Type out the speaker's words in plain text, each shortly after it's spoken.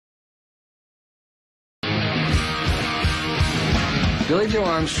Billie Joe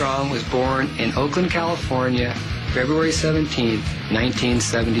Armstrong was born in Oakland, California, February 17th,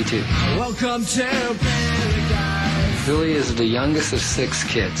 1972. Welcome to paradise. Billie is the youngest of 6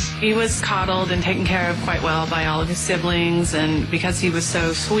 kids. He was coddled and taken care of quite well by all of his siblings, and because he was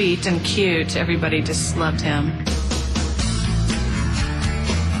so sweet and cute, everybody just loved him.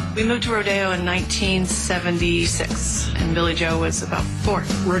 We moved to Rodeo in 1976, and Billie Joe was about 4.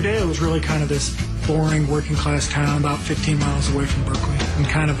 Rodeo was really kind of this boring working-class town about 15 miles away from Berkeley, and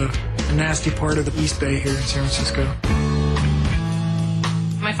kind of a nasty part of the East Bay here in San Francisco.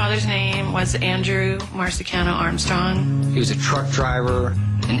 My father's name was Andrew Marcicano Armstrong. He was a truck driver,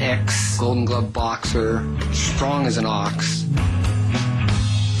 an ex-Golden Glove boxer, strong as an ox.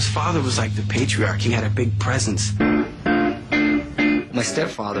 His father was like the patriarch. He had a big presence. My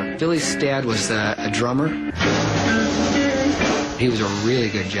stepfather, Billie's dad, was a drummer. He was a really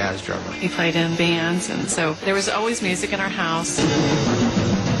good jazz drummer. He played in bands, and so there was always music in our house.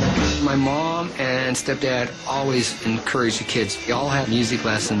 My mom and stepdad always encouraged the kids. We all had music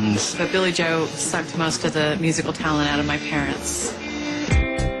lessons. But Billie Joe sucked most of the musical talent out of my parents.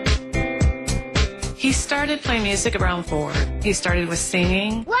 He started playing music around 4. He started with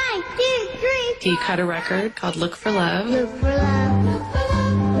singing. 1, 2, 3. He cut a record called Look for Love. Look for love, look for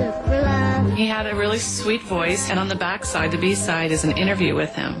love, look for love. He had a really sweet voice, and on the backside, the B-side, is an interview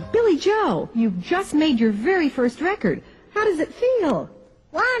with him. Billie Joe, you've just made your very first record. How does it feel?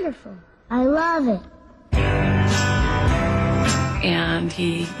 Wonderful. I love it. And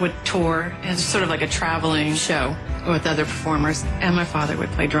he would tour. It was sort of like a traveling show with other performers, and my father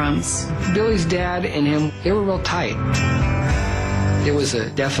would play drums. Billie's dad and him, they were real tight. There was a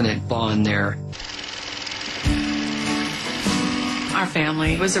definite bond there. Our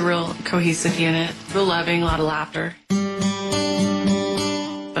family was a real cohesive unit, real loving, a lot of laughter.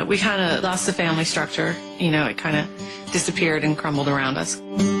 But we kind of lost the family structure. You know, it kind of disappeared and crumbled around us.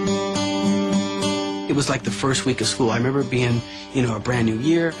 It was like the first week of school. I remember being, a brand new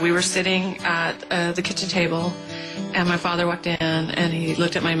year. We were sitting at the kitchen table, and my father walked in, and he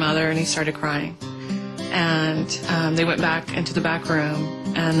looked at my mother, and he started crying. And they went back into the back room,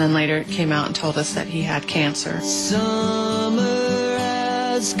 and then later came out and told us that he had cancer. Summer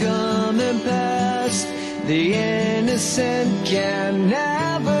has come and passed. The innocent can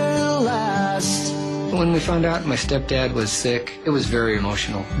never last. When we found out my stepdad was sick, it was very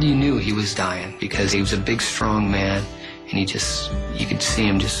emotional. You knew he was dying because he was a big, strong man, and you could see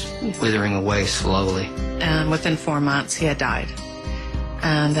him just withering away slowly. And within 4 months, he had died.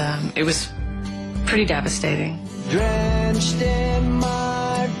 And it was pretty devastating. Drenched in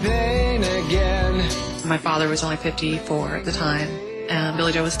my pain again. My father was only 54 at the time, and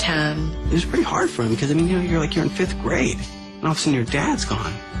Billie Joe was 10. It was pretty hard for him because, you're in 5th grade, and all of a sudden your dad's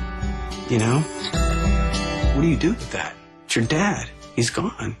gone, What do you do with that? It's your dad. He's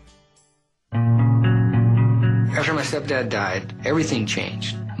gone. After my stepdad died, everything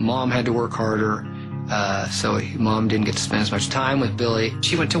changed. Mom had to work harder, so Mom didn't get to spend as much time with Billie.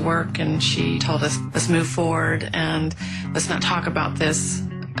 She went to work, and she told us, let's move forward, and let's not talk about this.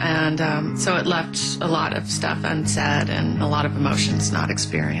 And so it left a lot of stuff unsaid and a lot of emotions not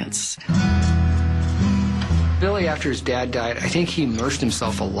experienced. Billie, after his dad died, I think he immersed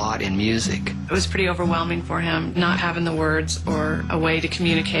himself a lot in music. It was pretty overwhelming for him, not having the words or a way to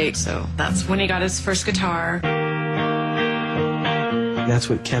communicate. So that's when he got his first guitar. That's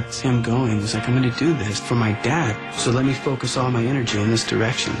what kept him going. He was like, I'm going to do this for my dad, so let me focus all my energy in this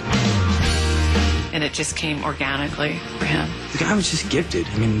direction. And it just came organically for him. The guy was just gifted.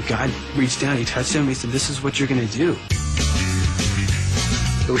 God reached down, he touched him, he said, this is what you're going to do.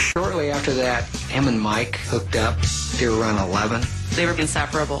 It was shortly after that, him and Mike hooked up. They were around 11. They were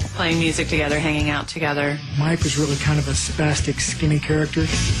inseparable, playing music together, hanging out together. Mike was really kind of a spastic, skinny character.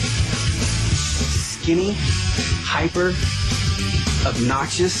 Skinny, hyper,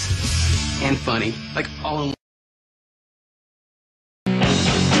 obnoxious, and funny. Like all in one.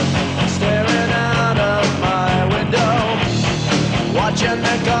 Staring out of my window, watching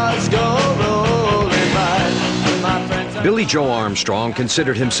the cars go rolling by. My friends are... Billie Joe Armstrong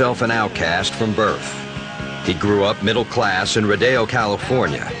considered himself an outcast from birth. He grew up middle class in Rodeo,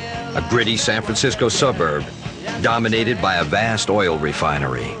 California, a gritty San Francisco suburb dominated by a vast oil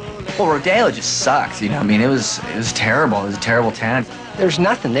refinery. Well, Rodeo just sucked, it was terrible. It was a terrible town. There's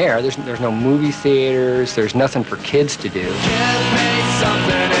nothing there. There's no movie theaters. There's nothing for kids to do.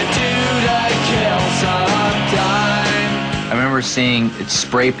 I remember seeing it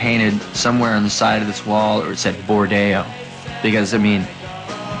spray painted somewhere on the side of this wall, or it said Bordeaux, because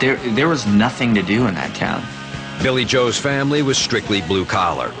there was nothing to do in that town. Billie Joe's family was strictly blue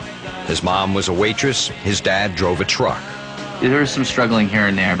collar. His mom was a waitress, his dad drove a truck. There was some struggling here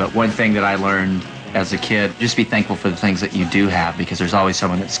and there, but one thing that I learned as a kid, just be thankful for the things that you do have, because there's always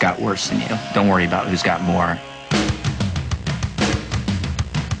someone that's got worse than you. Don't worry about who's got more.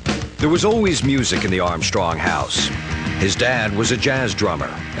 There was always music in the Armstrong house. His dad was a jazz drummer,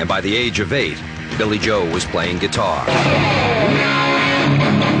 and by the age of 8, Billie Joe was playing guitar.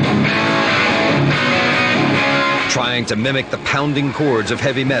 Trying to mimic the pounding chords of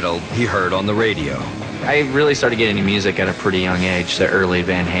heavy metal he heard on the radio. I really started getting into music at a pretty young age, the early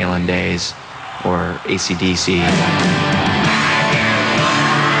Van Halen days, or AC/DC.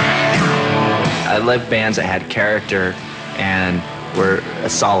 I loved bands that had character and were a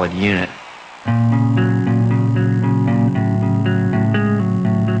solid unit.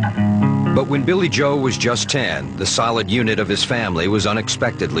 But when Billie Joe was just 10, the solid unit of his family was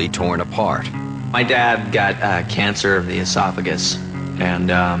unexpectedly torn apart. My dad got cancer of the esophagus,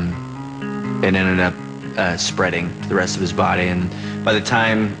 and it ended up spreading to the rest of his body. And by the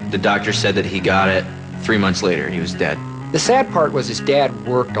time the doctor said that he got it, 3 months later, he was dead. The sad part was his dad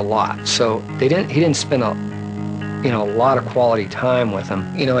worked a lot, so he didn't spend a lot of quality time with him.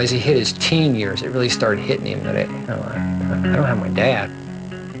 You know, as he hit his teen years, it really started hitting him that I don't have my dad.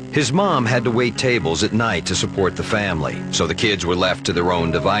 His mom had to wait tables at night to support the family, so the kids were left to their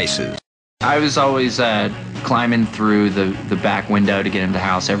own devices. I was always climbing through the back window to get into the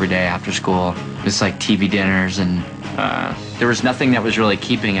house every day after school. It's like TV dinners, and there was nothing that was really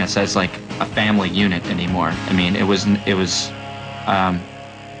keeping us as like a family unit anymore. I mean,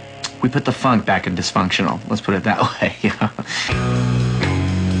 we put the funk back in dysfunctional. Let's put it that way. You know?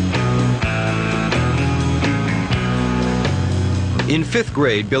 In 5th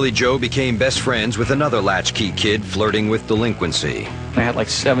grade, Billie Joe became best friends with another latchkey kid flirting with delinquency. I had like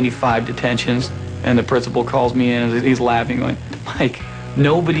 75 detentions, and the principal calls me in and he's laughing, going, Mike,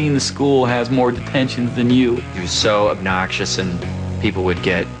 nobody in the school has more detentions than you. He was so obnoxious, and people would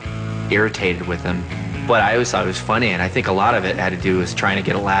get irritated with him. But I always thought it was funny, and I think a lot of it had to do with trying to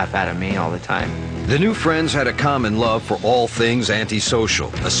get a laugh out of me all the time. The new friends had a common love for all things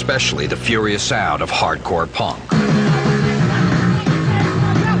antisocial, especially the furious sound of hardcore punk.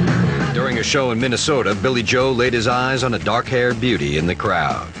 During a show in Minnesota, Billie Joe laid his eyes on a dark-haired beauty in the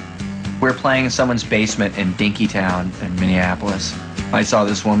crowd. We're playing in someone's basement in Dinkytown in Minneapolis. I saw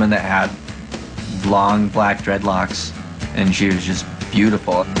this woman that had long black dreadlocks, and she was just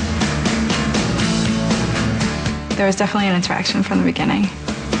beautiful. There was definitely an attraction from the beginning.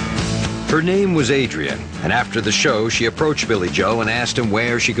 Her name was Adrian, and after the show, she approached Billie Joe and asked him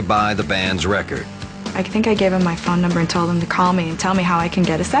where she could buy the band's record. I think I gave him my phone number and told him to call me and tell me how I can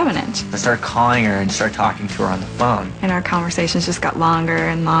get a 7-inch. I started calling her and started talking to her on the phone. And our conversations just got longer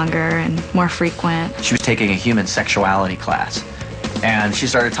and more frequent. She was taking a human sexuality class, and she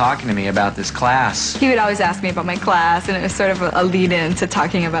started talking to me about this class. He would always ask me about my class, and it was sort of a lead-in to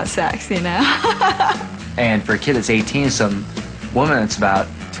talking about sex, you know? And for a kid that's 18, some woman that's about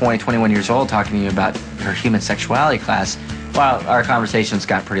 20, 21 years old talking to you about her human sexuality class, well, our conversations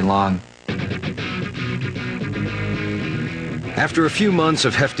got pretty long. After a few months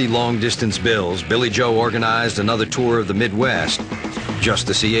of hefty long-distance bills, Billie Joe organized another tour of the Midwest just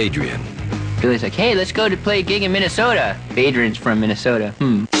to see Adrian. Billie's like, hey, let's go to play a gig in Minnesota. Adrian's from Minnesota.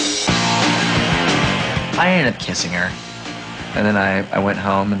 I ended up kissing her. And then I went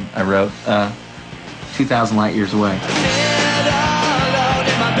home and I wrote 2,000 Light Years Away.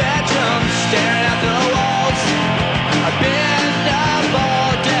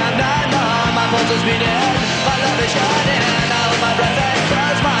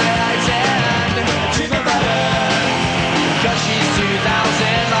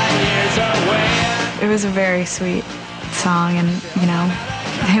 It was a very sweet song, and, you know,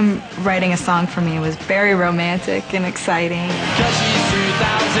 him writing a song for me was very romantic and exciting.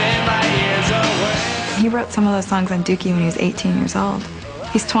 He wrote some of those songs on Dookie when he was 18 years old.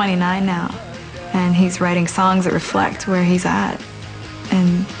 He's 29 now, and he's writing songs that reflect where he's at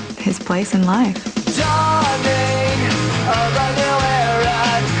and his place in life.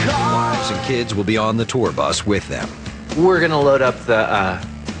 Wives and kids will be on the tour bus with them. We're going to load up the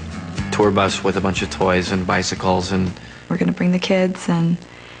tour bus with a bunch of toys and bicycles, and we're going to bring the kids and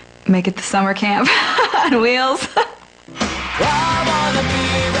make it the summer camp on wheels. Green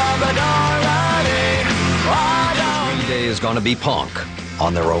Day is going to be punk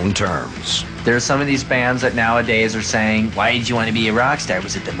on their own terms. There's some of these bands that nowadays are saying, why did you want to be a rock star?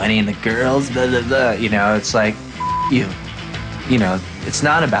 Was it the money and the girls? Blah, blah, blah. You know, it's like, you know, it's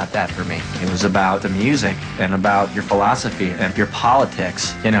not about that for me. It was about the music and about your philosophy and your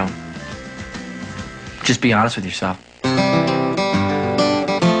politics, you know. Just be honest with yourself.